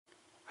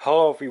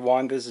Hello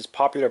everyone, this is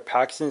Popular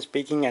Paxton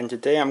speaking, and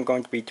today I'm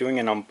going to be doing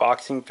an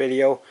unboxing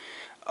video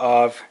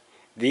of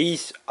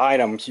these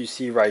items you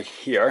see right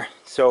here.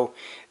 So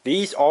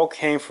these all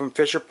came from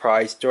Fisher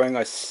Price during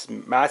a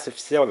massive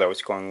sale that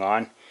was going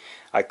on.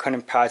 I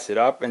couldn't pass it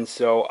up, and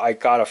so I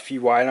got a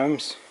few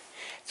items.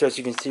 So as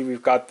you can see,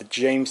 we've got the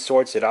James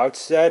Sorts It Out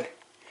set,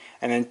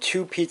 and then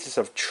 2 pieces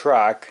of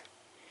track.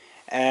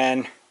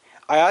 And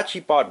I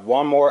actually bought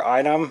one more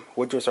item,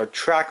 which was our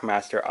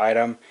Trackmaster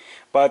item,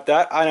 but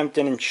that item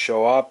didn't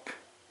show up,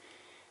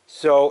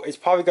 so it's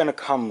probably going to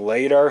come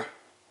later.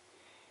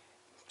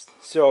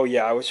 So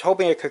yeah, I was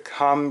hoping it could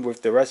come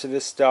with the rest of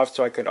this stuff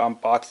so I could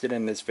unbox it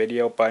in this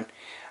video, but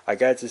I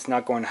guess it's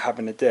not going to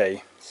happen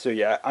today. So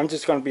yeah, I'm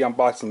just going to be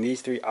unboxing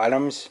these 3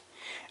 items,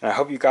 and I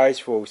hope you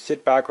guys will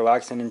sit back,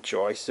 relax, and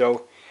enjoy.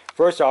 So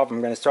first off,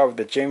 I'm going to start with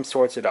the James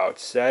Sorts It Out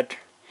set.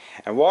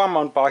 And while I'm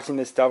unboxing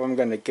this stuff, I'm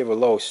going to give a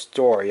little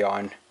story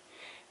on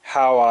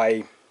how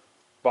I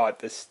bought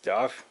this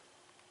stuff.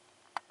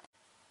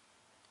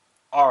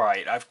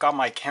 Alright, I've got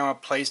my camera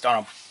placed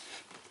on a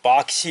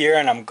box here,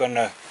 and I'm going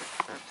to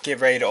get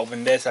ready to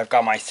open this. I've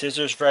got my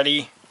scissors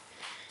ready,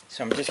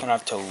 so I'm just going to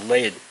have to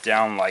lay it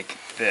down like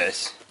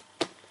this.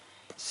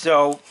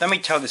 So, let me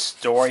tell the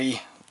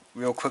story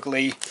real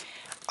quickly.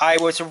 I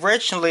was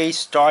originally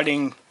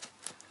starting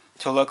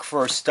to look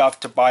for stuff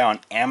to buy on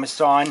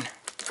Amazon,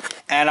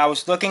 and I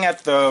was looking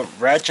at the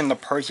Reg and the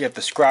Percy at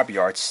the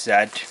Scrapyard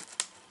set.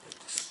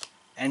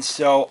 And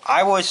so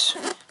I was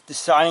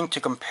deciding to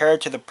compare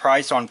to the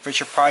price on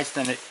Fisher Price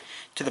than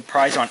to the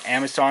price on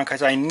Amazon,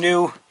 because I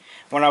knew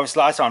when I was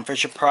last on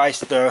Fisher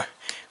Price, the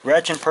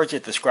Reg and Percy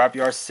at the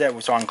Scrapyard set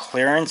was on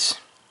clearance.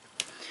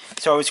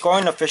 So I was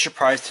going to Fisher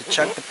Price to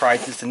check the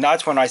prices, and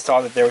that's when I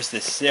saw that there was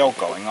this sale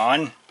going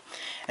on.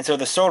 And so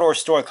the Sodor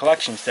Story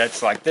collection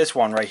sets, like this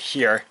one right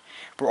here,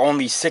 were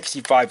only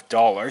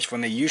 $65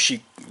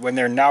 when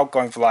they're now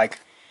going for like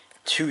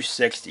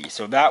 $260.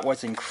 So that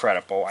was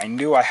incredible. I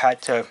knew I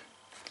had to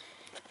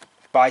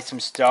buy some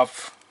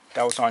stuff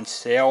that was on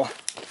sale.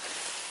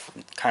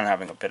 I'm kind of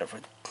having a bit of a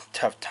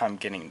tough time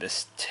getting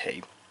this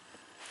tape.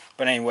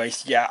 But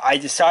anyways, yeah, I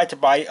decided to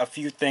buy a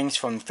few things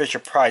from Fisher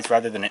Price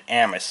rather than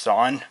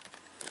Amazon.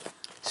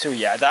 So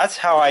yeah, that's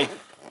how I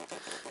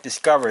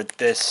discovered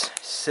this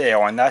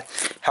sale, and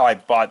that's how I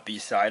bought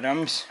these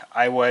items.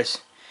 I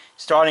was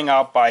starting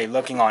out by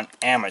looking on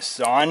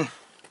Amazon,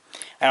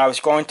 and I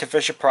was going to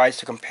Fisher Price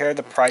to compare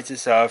the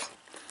prices of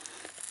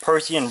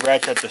Percy and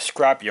Reg at the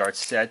Scrapyard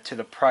set to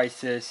the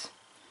prices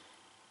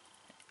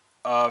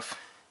of...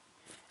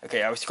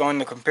 Okay, I was going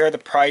to compare the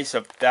price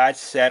of that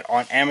set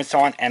on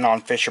Amazon and on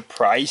Fisher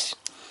Price.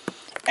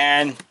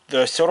 And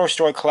the Sodor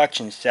Story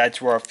collection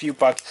sets were a few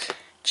bucks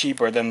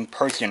cheaper than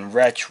Percy and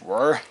Reg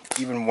were,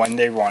 even when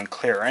they were on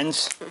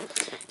clearance.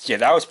 So yeah,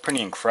 that was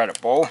pretty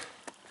incredible.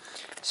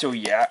 So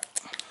yeah.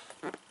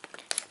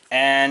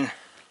 And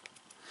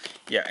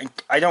yeah,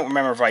 I don't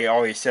remember if I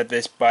already said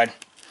this, but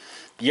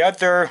the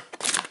other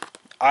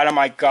item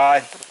I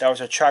got that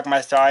was a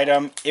Trackmaster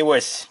item, it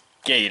was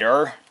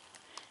Gator.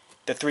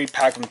 The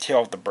 3-pack from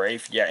Tale of the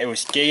Brave. Yeah, it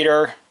was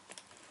Gator.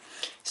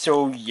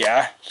 So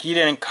yeah, he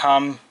didn't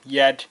come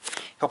yet.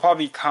 He'll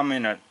probably come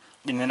in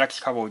the next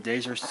couple of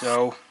days or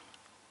so.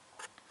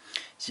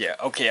 So yeah,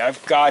 okay,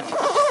 I've got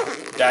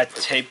that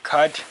tape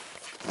cut.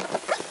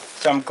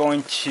 So I'm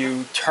going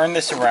to turn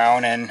this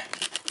around and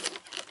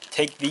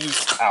take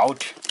these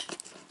out.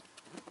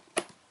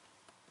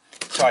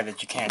 Sorry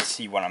that you can't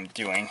see what I'm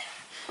doing.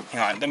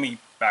 Hang on, let me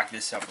back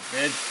this up a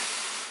bit.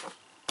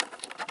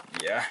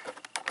 Yeah.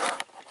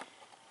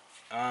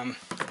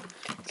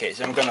 Okay,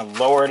 so I'm gonna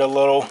lower it a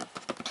little.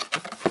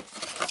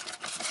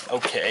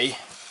 Okay.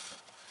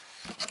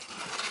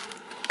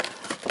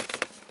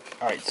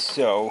 Alright,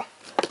 so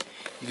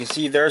you can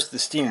see there's the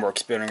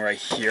Steamworks building right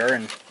here,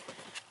 and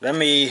let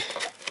me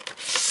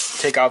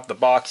take out the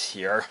box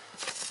here.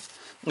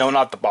 No,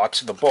 not the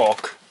box, the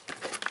book.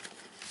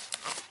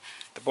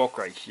 The book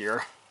right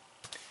here.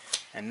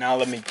 And now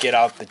let me get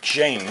out the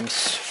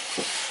James,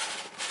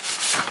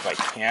 if I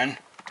can.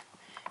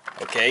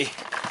 Okay.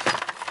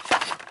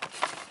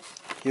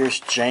 Here's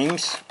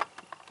James.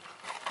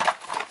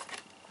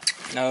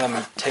 Now let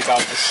me take out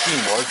the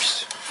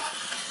Steamworks.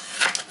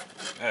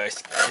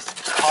 It's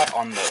caught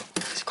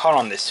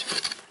on this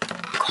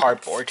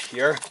cardboard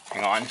here.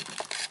 Hang on.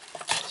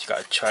 Just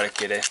gotta try to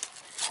get it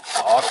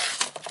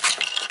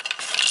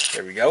off.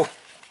 There we go.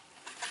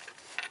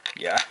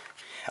 Yeah.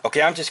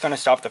 Okay, I'm just gonna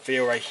stop the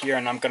video right here,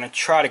 and I'm gonna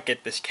try to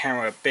get this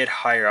camera a bit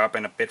higher up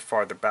and a bit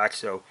farther back,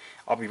 so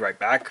I'll be right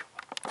back.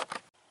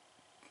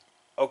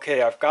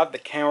 Okay, I've got the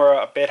camera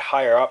a bit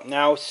higher up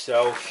now,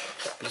 so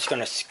I'm just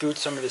going to scoot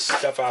some of this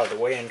stuff out of the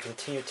way and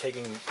continue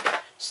taking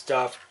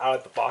stuff out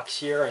of the box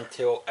here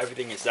until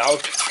everything is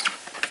out.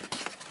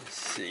 Let's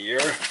see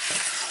here.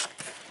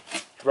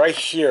 Right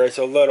here is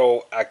a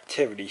little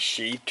activity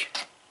sheet.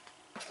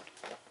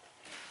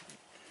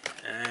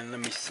 And let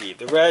me see,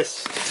 the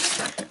rest,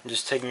 I'm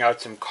just taking out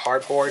some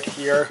cardboard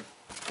here.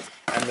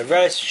 And the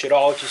rest should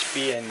all just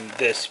be in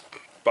this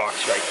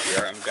box right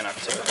here. I'm going to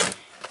have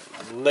to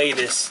lay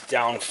this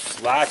down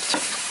flat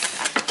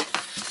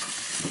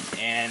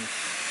and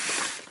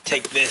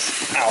take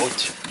this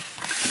out.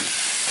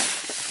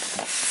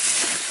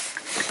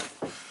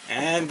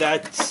 And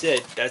that's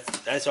it.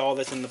 That's all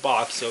that's in the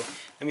box. So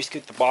let me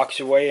scoot the box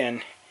away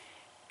and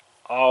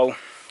I'll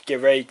get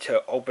ready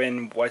to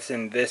open what's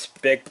in this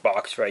big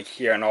box right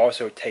here, and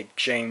also take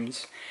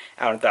James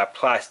out of that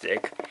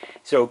plastic.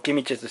 So give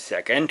me just a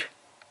second.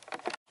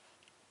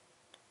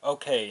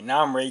 Okay,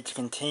 now I'm ready to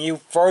continue.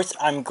 First,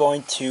 I'm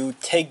going to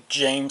take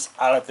James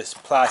out of this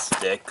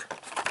plastic.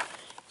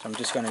 So I'm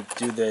just going to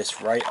do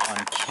this right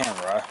on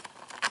camera.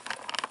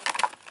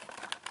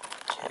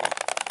 Okay.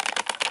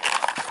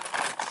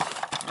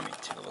 Let me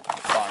take a look at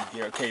the bottom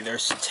here. Okay,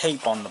 there's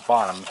tape on the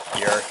bottom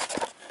here.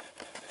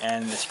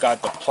 And it's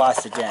got the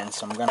plastic end,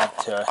 so I'm gonna have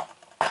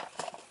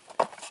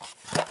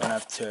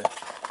to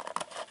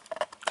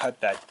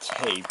cut that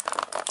tape.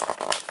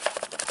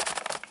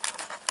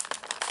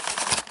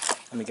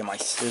 Let me get my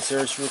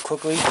scissors real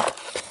quickly.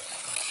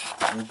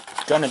 I'm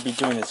gonna be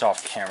doing this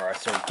off camera,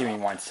 so give me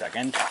 1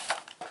 second.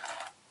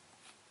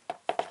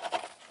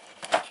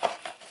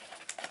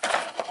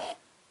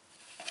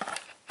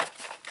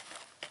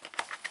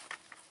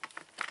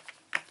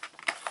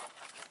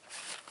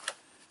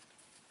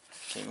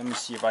 Okay, let me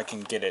see if I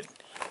can get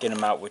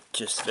him out with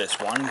just this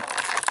one.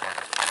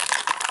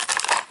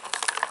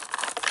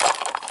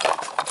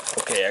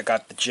 Okay, I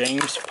got the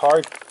James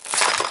part,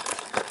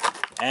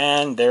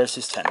 and there's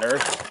his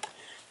tender.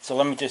 So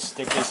let me just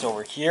stick this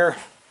over here,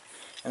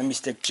 and let me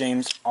stick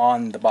James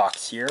on the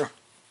box here.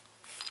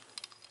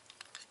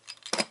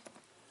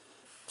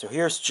 So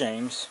here's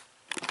James.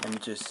 Let me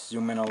just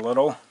zoom in a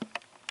little.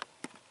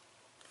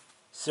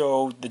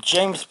 So the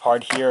James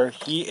part here,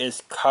 he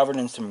is covered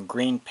in some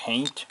green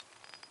paint.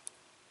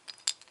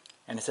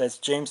 And it says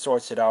James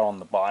sorts it out on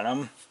the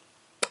bottom.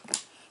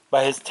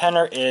 But his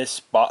tenor is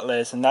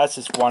spotless, and that's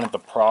just one of the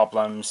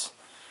problems.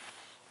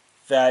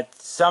 That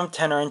some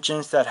tenor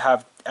engines that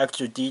have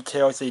extra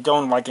details, they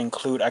don't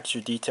include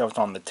extra details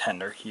on the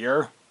tenor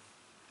here.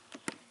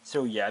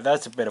 So yeah,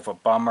 that's a bit of a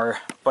bummer.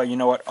 But you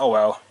know what, oh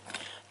well.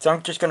 So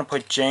I'm just going to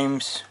put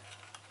James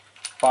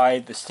by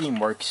the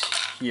Steamworks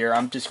here.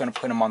 I'm just going to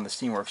put him on the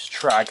Steamworks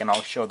track, and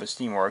I'll show the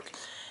Steamworks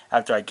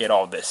after I get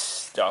all this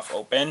stuff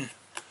open.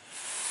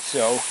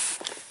 So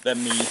let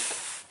me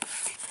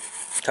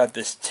cut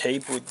this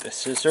tape with the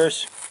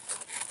scissors.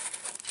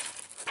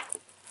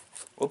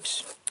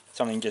 Oops,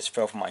 something just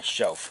fell from my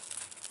shelf.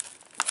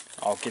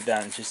 I'll get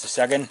that in just a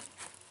second.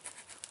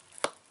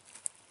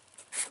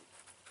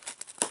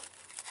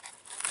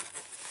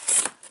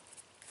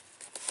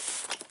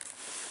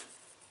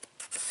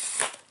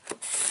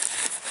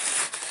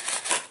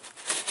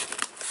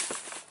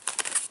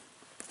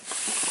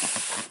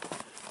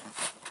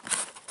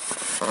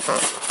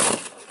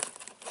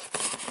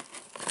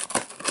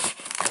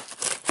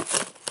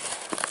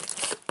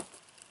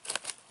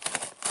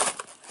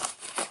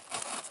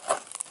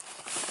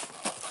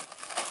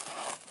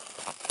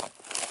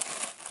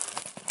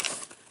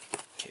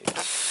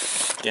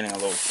 Getting a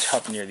little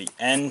tough near the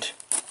end.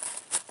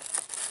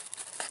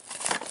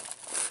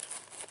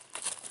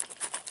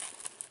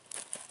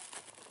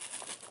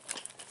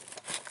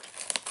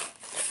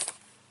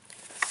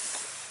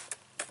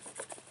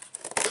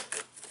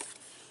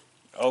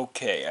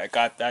 Okay, I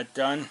got that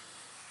done.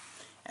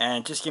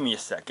 And just give me a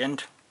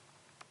second.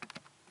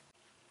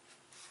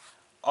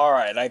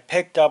 Alright, I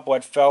picked up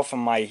what fell from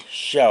my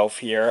shelf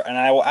here, and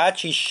I will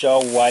actually show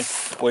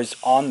what was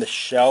on the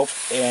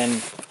shelf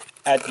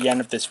at the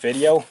end of this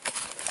video.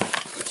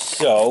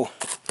 So,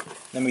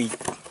 let me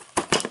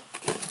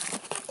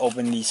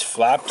open these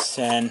flaps,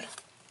 and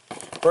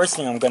first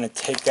thing I'm going to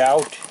take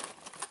out,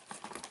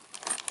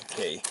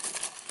 okay,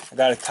 I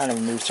got to kind of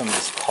remove some of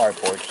this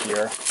cardboard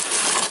here.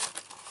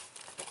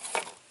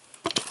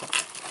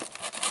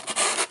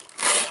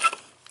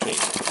 Okay,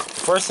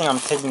 first thing I'm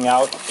taking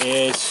out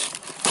is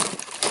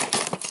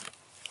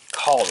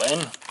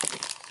Colin.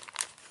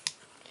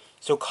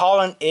 So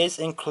Colin is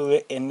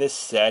included in this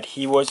set.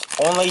 He was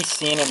only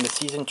seen in the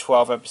season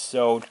 12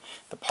 episode,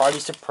 The Party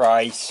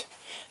Surprise.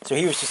 So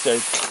he was just a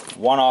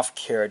one-off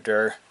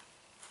character.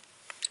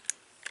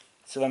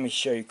 So let me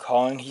show you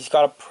Colin. He's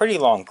got a pretty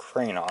long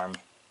crane arm.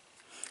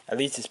 At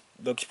least it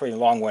looks pretty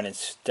long when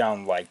it's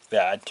down like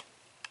that.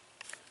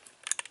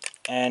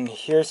 And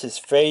here's his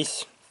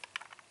face.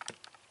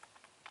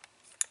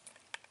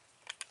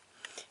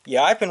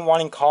 Yeah, I've been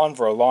wanting Colin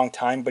for a long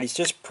time, but he's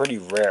just pretty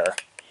rare.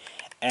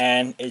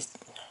 And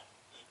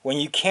when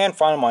you can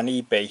find him on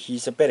eBay,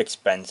 he's a bit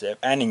expensive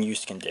and in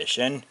used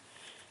condition.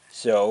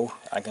 So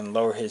I can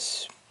lower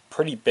his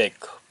pretty big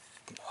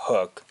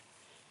hook.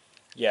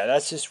 Yeah,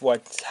 that's just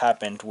what's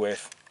happened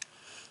with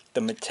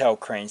the Mattel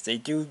cranes. They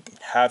do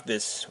have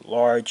this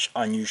large,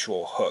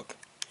 unusual hook.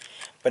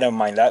 But never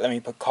mind that. Let me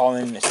put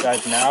Colin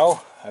aside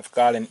now. I've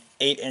got an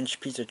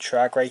 8-inch piece of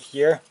track right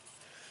here.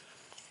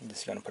 I'm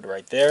just going to put it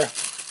right there.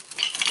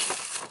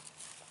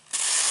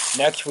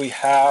 Next we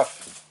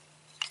have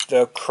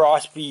the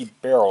Crosby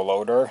barrel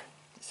loader.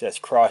 It says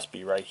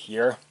Crosby right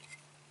here.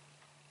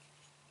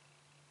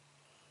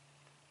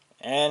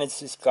 And it's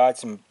just got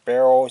some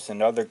barrels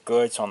and other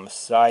goods on the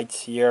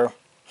sides here.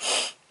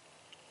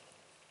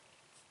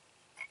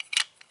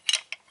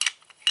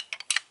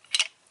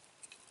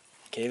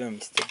 Okay, let me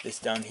stick this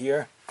down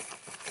here.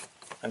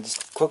 I'm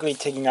just quickly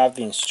taking out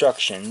the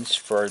instructions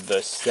for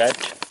the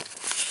set.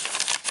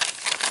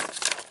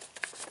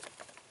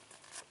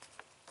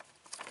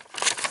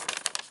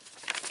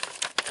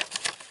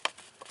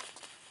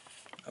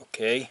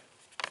 Okay,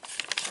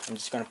 I'm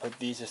just going to put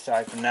these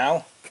aside for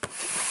now.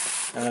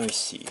 And let me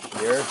see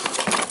here.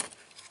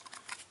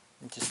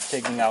 I'm just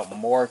taking out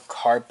more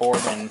cardboard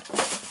and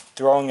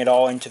throwing it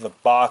all into the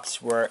box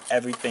where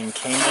everything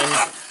came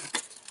in.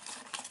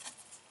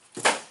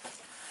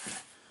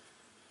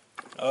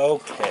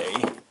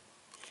 Okay,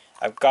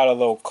 I've got a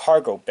little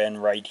cargo bin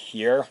right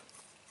here.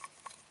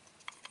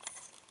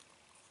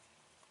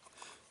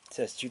 It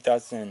says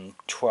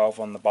 2012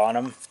 on the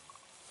bottom.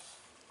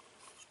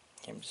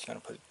 Okay, I'm just going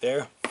to put it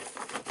there.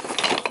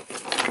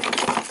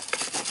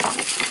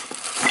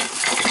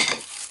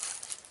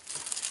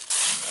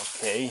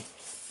 Okay,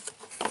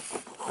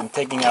 I'm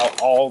taking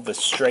out all the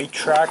straight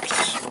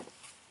tracks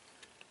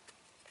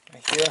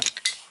right here.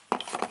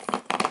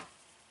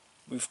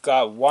 We've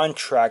got one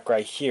track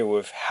right here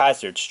with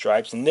hazard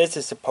stripes, and this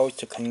is supposed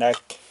to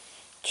connect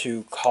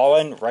to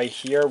Colin right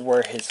here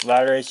where his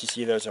ladder is. You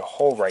see there's a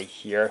hole right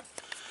here,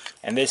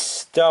 and this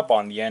stub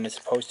on the end is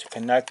supposed to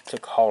connect to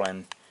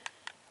Colin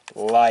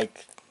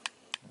like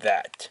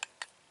that.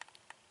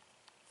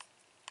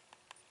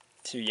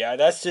 So yeah,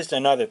 that's just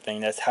another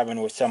thing that's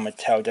happened with some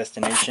Mattel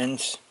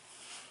destinations.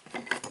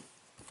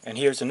 And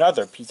here's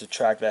another piece of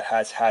track that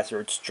has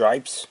hazard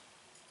stripes.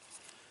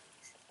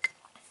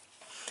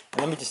 And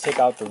let me just take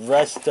out the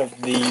rest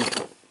of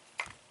the...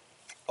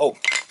 Oh,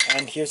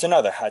 and here's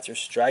another hazard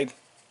stripe.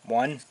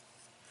 One.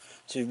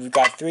 So we've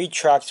got 3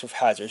 tracks with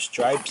hazard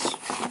stripes.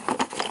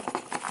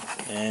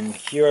 And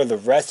here are the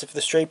rest of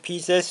the straight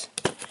pieces.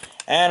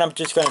 And I'm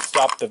just going to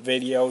stop the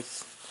video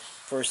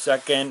for a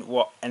second,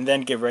 and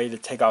then get ready to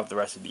take out the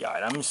rest of the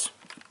items.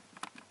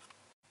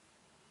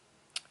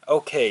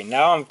 Okay,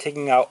 now I'm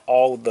taking out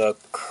all the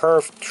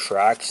curved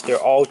tracks. They're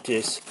all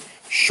just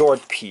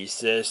short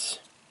pieces,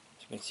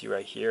 as you can see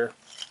right here.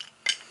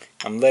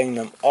 I'm laying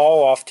them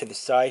all off to the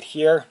side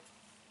here.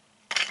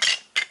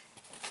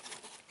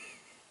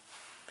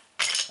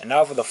 And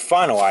now for the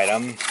final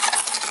item.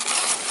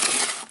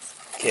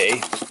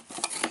 Okay,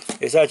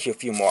 there's actually a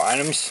few more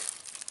items.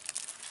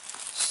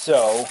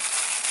 So,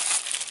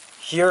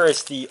 here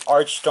is the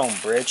Archstone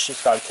Bridge.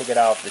 Just gotta take it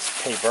out of this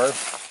paper.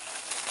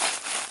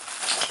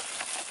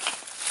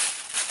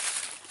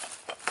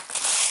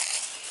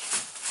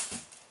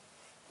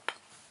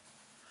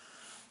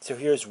 So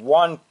here's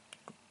one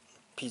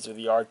piece of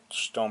the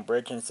Archstone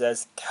Bridge, and it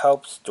says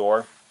Kelp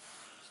Store,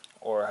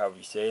 or however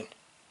you say it.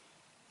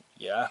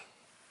 Yeah.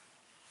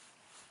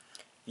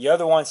 The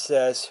other one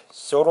says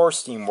Sodor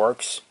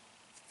Steamworks.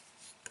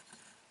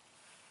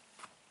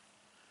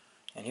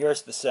 And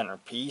here's the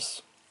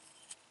centerpiece.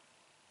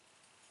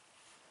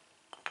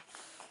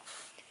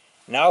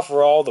 Now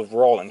for all the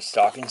rolling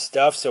stock and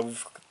stuff,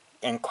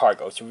 and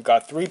cargo. So we've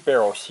got 3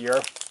 barrels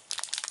here.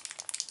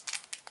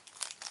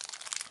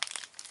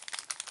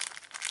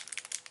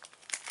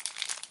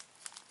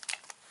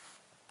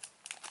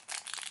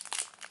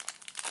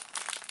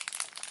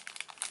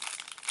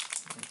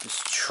 I'm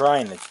just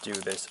trying to do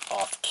this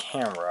off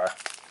camera.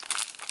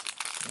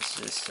 This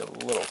is a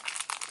little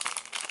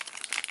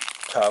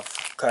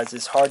tough because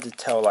it's hard to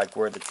tell like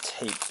where the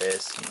tape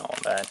is and all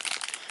that.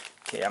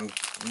 Okay, I'm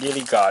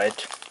nearly got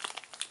it.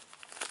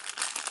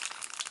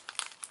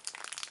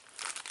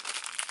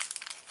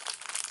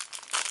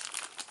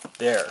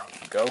 There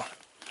we go.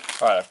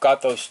 Alright, I've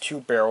got those 2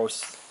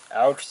 barrels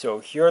out. So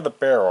here are the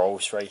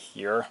barrels right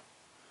here.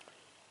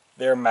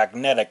 They're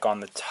magnetic on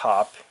the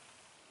top,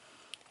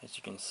 as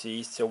you can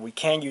see. So we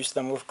can use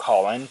them with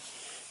Colin.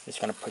 Just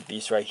going to put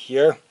these right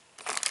here.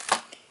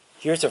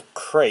 Here's a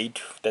crate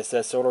that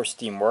says Sodor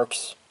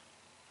Steamworks.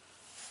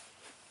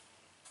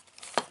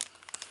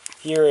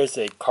 Here is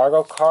a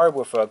cargo card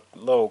with a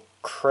little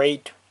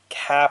crate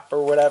cap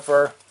or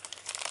whatever.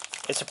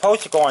 It's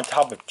supposed to go on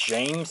top of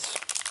James.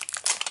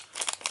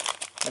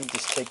 Let me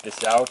just take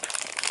this out.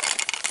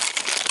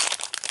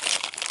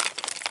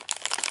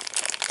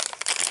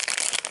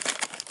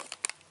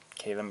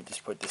 Okay, let me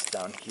just put this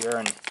down here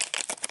and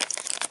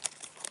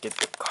get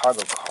the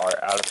cargo car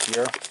out of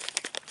here.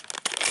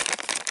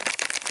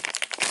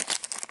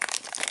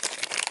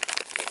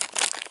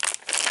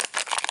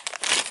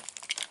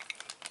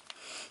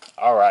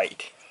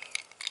 Alright.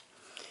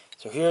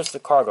 So here's the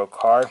cargo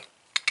car.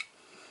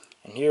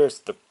 And here's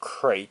the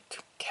crate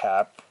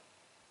cap.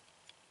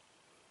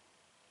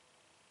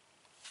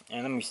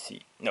 And let me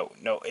see. No,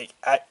 it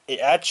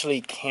actually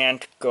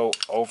can't go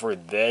over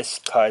this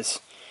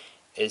because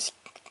it's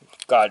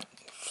got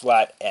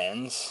flat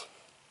ends.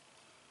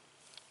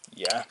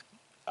 Yeah,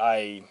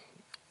 I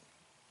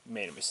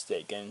made a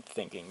mistake in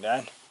thinking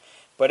that.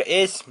 But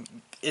it's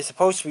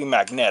supposed to be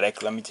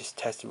magnetic. Let me just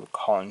test it with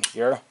Colin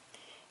here.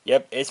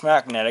 Yep, it's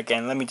magnetic.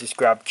 And let me just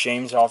grab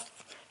James off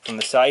from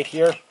the side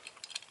here.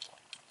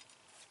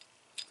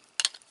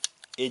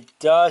 it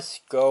does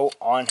go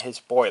on his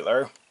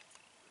boiler.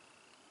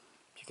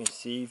 You can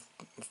see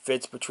it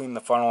fits between the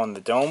funnel and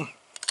the dome.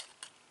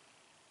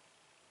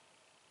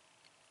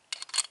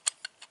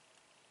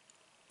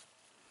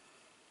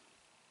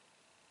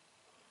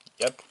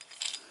 Yep.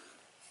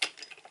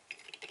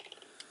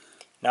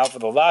 Now for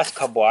the last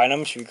couple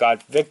items, we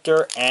got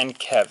Victor and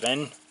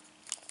Kevin.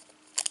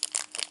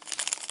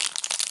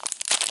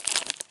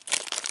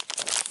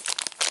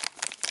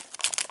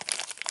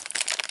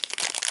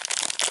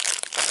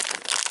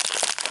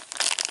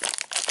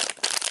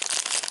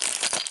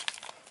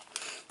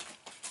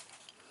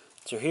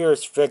 So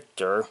here's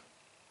Victor.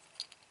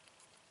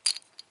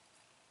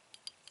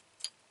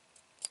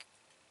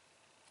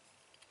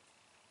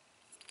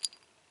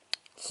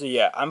 So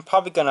yeah, I'm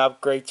probably going to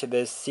upgrade to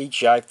this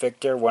CGI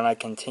Victor when I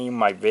continue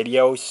my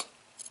videos.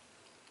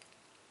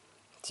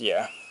 So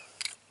yeah.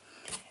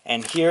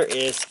 And here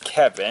is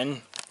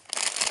Kevin.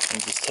 Let me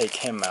just take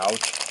him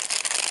out.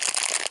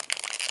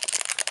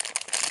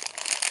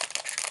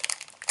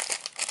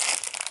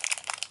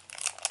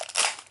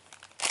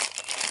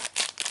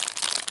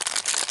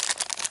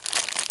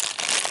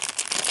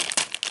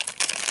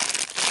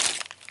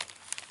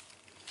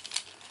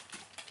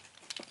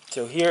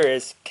 So here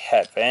is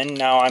Kevin.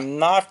 Now I'm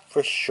not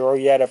for sure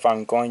yet if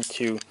I'm going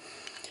to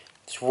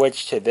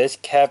switch to this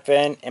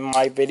Kevin in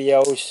my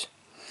videos.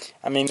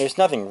 I mean, there's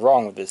nothing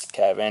wrong with this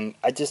Kevin.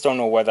 I just don't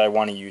know whether I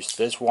want to use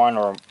this one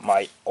or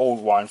my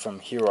old one from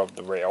Hero of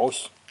the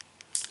Rails.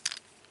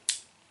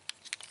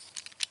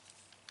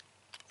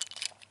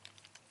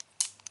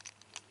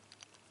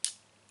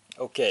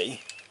 Okay.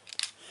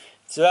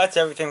 So that's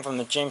everything from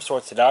the James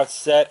Sorts It Out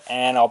set,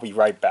 and I'll be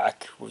right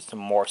back with some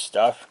more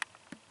stuff.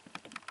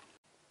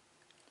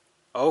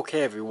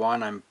 Okay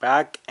everyone, I'm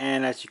back,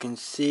 and as you can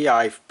see,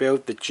 I've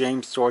built the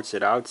James Sorts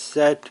It Out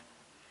set.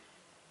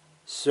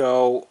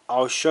 So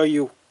I'll show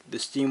you the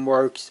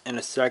Steamworks in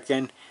a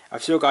second.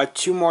 I've still got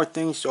 2 more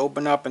things to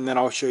open up, and then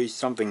I'll show you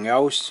something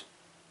else.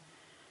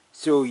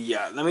 So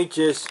yeah, let me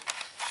just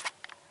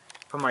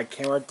put my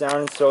camera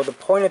down. So the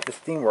point of the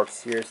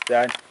Steamworks here is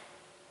that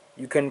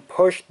you can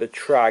push the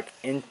track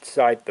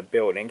inside the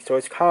building. So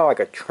it's kind of like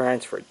a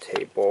transfer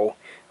table,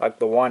 like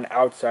the one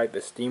outside the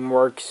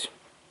Steamworks.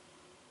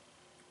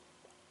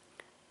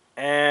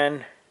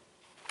 And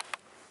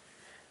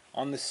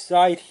on the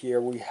side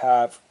here we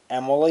have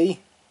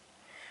Emily,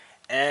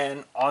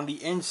 and on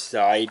the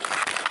inside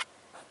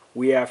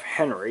we have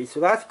Henry. So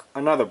that's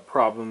another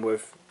problem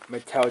with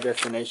Mattel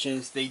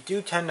Destinations. They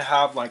do tend to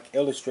have like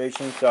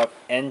illustrations of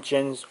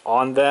engines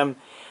on them.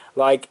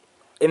 Like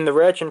in the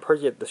Reg and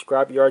Percy at the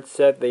Scrapyard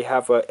set, they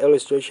have an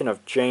illustration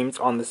of James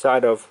on the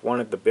side of one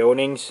of the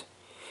buildings.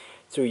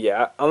 So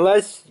yeah,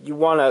 unless you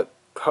want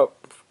to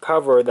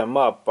cover them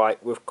up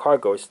with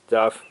cargo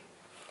stuff,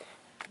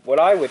 what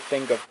I would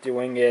think of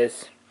doing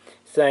is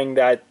saying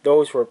that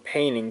those were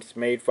paintings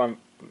made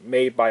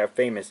by a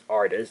famous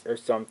artist or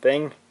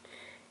something.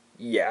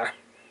 Yeah.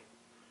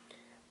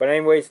 But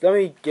anyways, let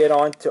me get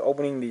on to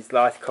opening these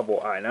last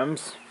couple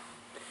items.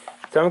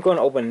 So I'm going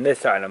to open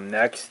this item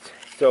next.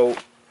 So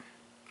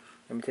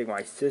let me take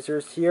my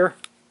scissors here.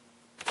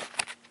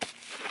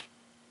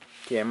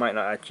 Okay, I might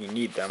not actually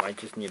need them. I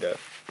just need to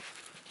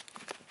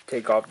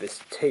take off this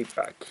tape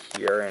back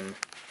here and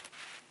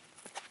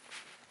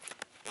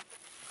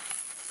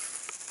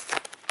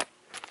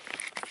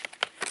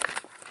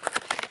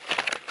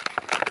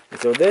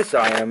so this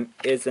item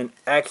is an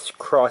X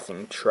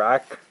crossing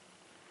track.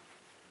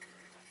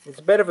 It's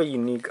a bit of a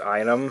unique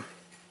item,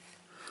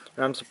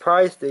 and I'm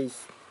surprised they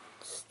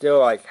still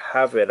like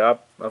have it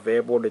up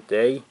available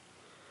today.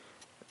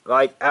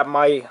 Like at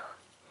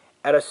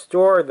a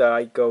store that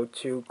I go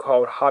to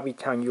called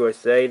Hobbytown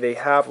USA, they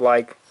have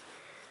like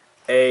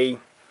a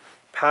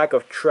pack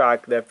of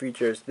track that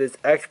features this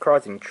X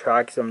crossing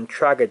track, some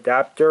track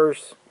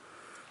adapters,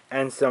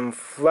 and some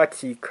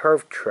flexi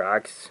curve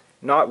tracks.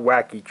 Not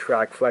wacky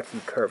track,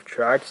 flexi curve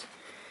tracks.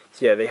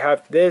 So yeah, they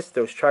have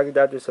those track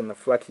adapters, and the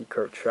flexi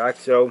curve track.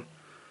 So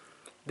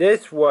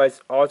this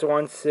was also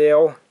on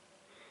sale.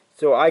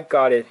 So I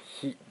got it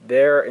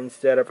there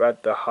instead of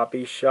at the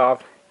hobby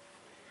shop.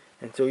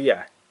 And so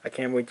yeah, I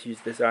can't wait to use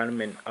this item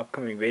in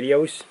upcoming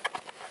videos.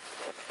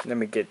 Let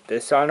me get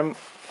this item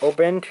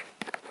opened.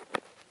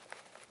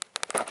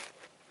 Okay,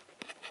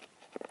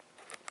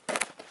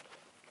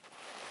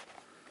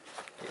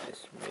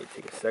 this may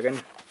take a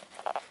second.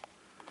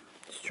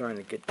 Trying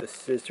to get the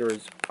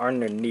scissors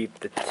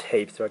underneath the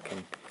tape so I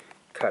can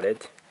cut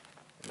it.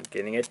 I'm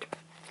getting it.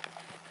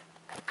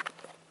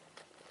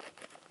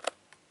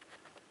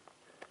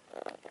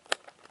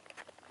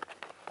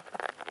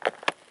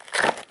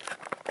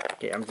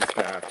 Okay, I'm just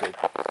gonna have to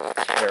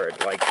tear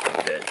it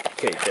like this.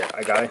 Okay, there,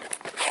 I got it.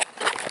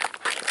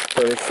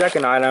 So the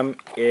second item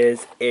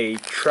is a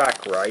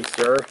track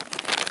riser.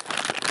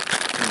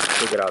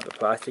 Take it out of the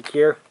plastic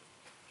here.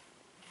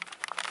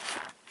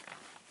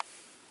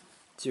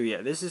 So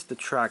yeah, this is the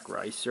track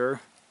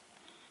riser,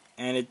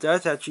 and it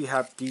does actually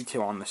have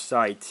detail on the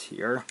sides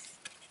here.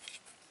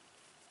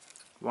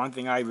 One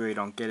thing I really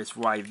don't get is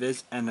why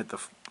this end of the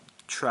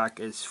track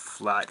is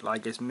flat,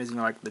 like it's missing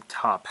like the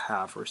top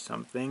half or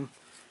something.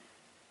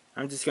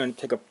 I'm just going to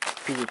take a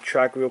piece of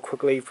track real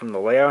quickly from the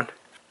layout.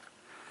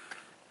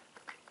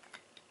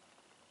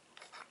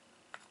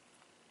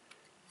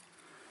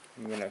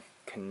 I'm going to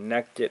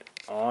connect it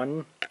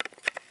on.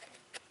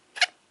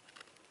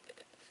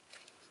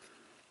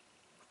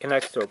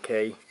 Connects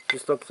okay.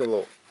 Just looks a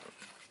little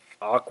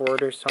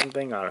awkward or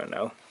something. I don't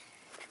know.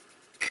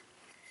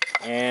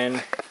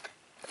 And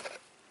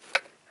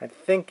I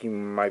think you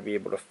might be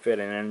able to fit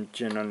an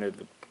engine under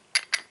the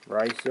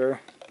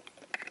riser.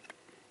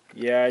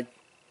 Yeah,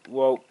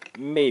 well,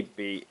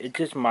 maybe. It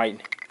just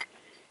might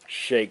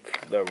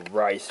shake the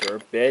riser a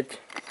bit.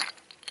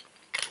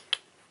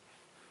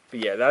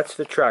 But yeah, that's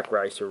the track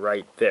riser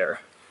right there.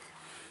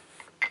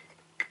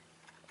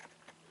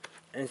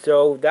 And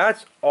so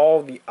that's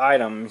all the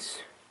items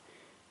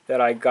that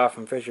I got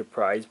from Fisher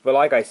Price. But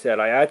like I said,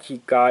 I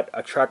actually got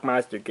a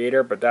Trackmaster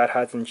Gator, but that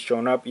hasn't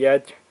shown up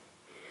yet.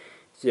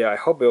 So yeah, I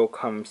hope it will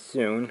come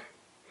soon.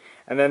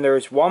 And then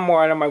there's one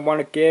more item I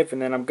want to give,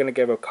 and then I'm going to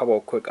give a couple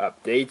of quick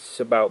updates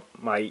about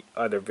my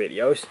other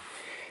videos.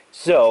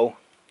 So,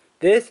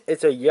 this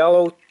is a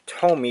yellow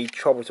Tomy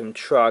troublesome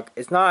truck.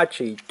 It's not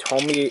actually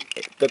Tomy.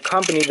 The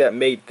company that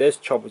made this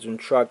troublesome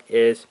truck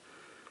is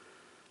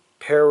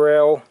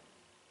Parail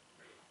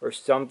or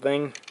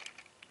something.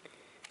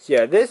 So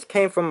yeah, this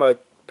came from a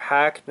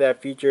pack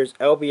that features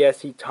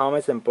LBSC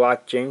Thomas and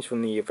Black James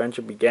from The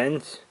Adventure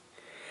Begins.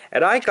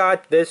 And I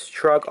got this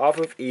truck off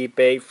of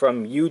eBay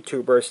from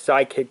YouTuber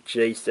Sidekick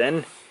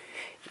Jason.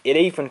 It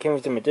even came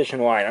with some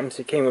additional items.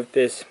 It came with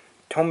this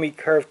Tomy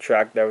curve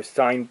track that was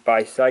signed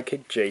by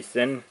Sidekick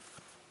Jason.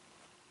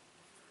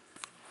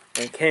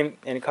 And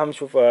it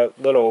comes with a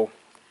little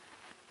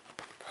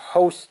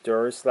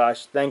poster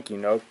slash thank you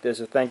note.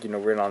 There's a thank you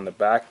note written on the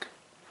back.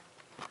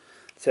 It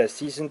says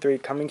Season 3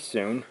 coming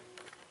soon.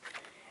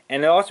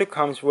 And it also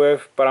comes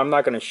with, but I'm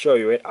not going to show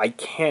you it. I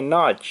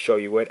cannot show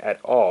you it at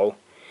all.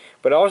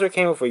 But it also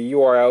came with a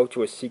URL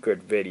to a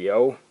secret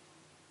video.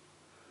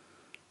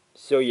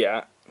 So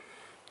yeah,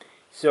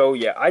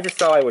 I just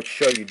thought I would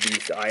show you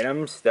these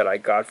items that I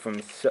got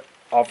from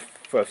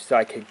off of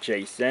Sidekick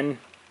Jason.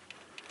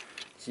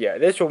 So yeah,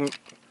 this will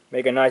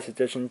make a nice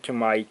addition to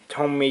my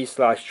Tomy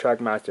slash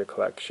Trackmaster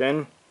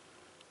collection.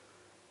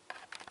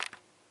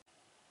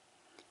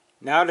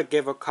 Now to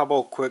give a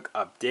couple quick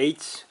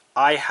updates.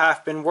 I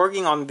have been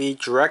working on the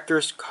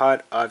director's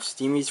cut of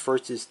Steamies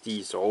vs.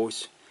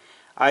 Diesels.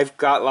 I've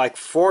got like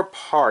 4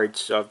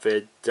 parts of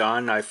it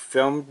done. I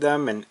filmed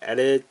them and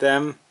edited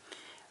them.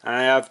 And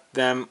I have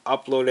them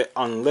uploaded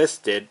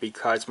unlisted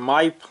because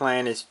my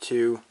plan is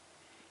to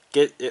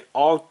get it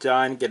all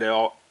done, get it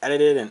all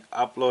edited and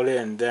uploaded,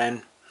 and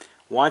then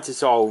once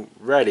it's all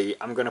ready,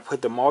 I'm going to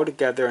put them all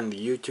together in the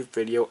YouTube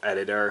video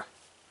editor.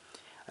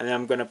 And then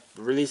I'm going to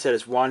release it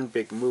as one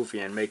big movie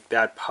and make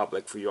that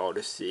public for you all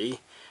to see.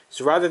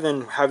 So rather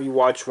than have you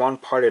watch one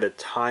part at a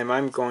time,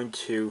 I'm going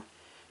to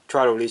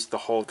try to release the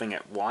whole thing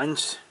at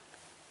once.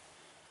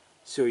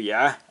 So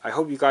yeah, I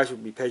hope you guys will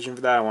be patient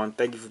for that. I want to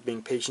thank you for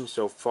being patient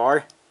so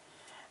far.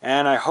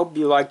 And I hope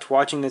you liked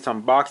watching this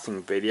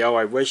unboxing video.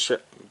 I wish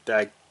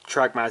that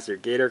Trackmaster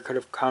Gator could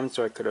have come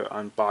so I could have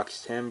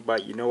unboxed him.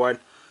 But you know what?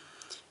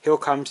 He'll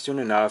come soon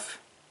enough.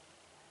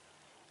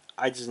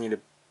 I just need to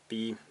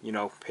be,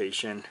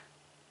 patient.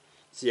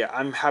 So yeah,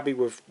 I'm happy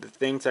with the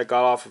things I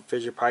got off of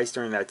Fisher Price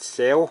during that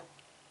sale.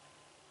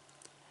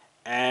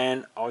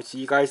 And I'll see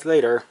you guys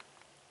later.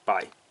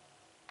 Bye.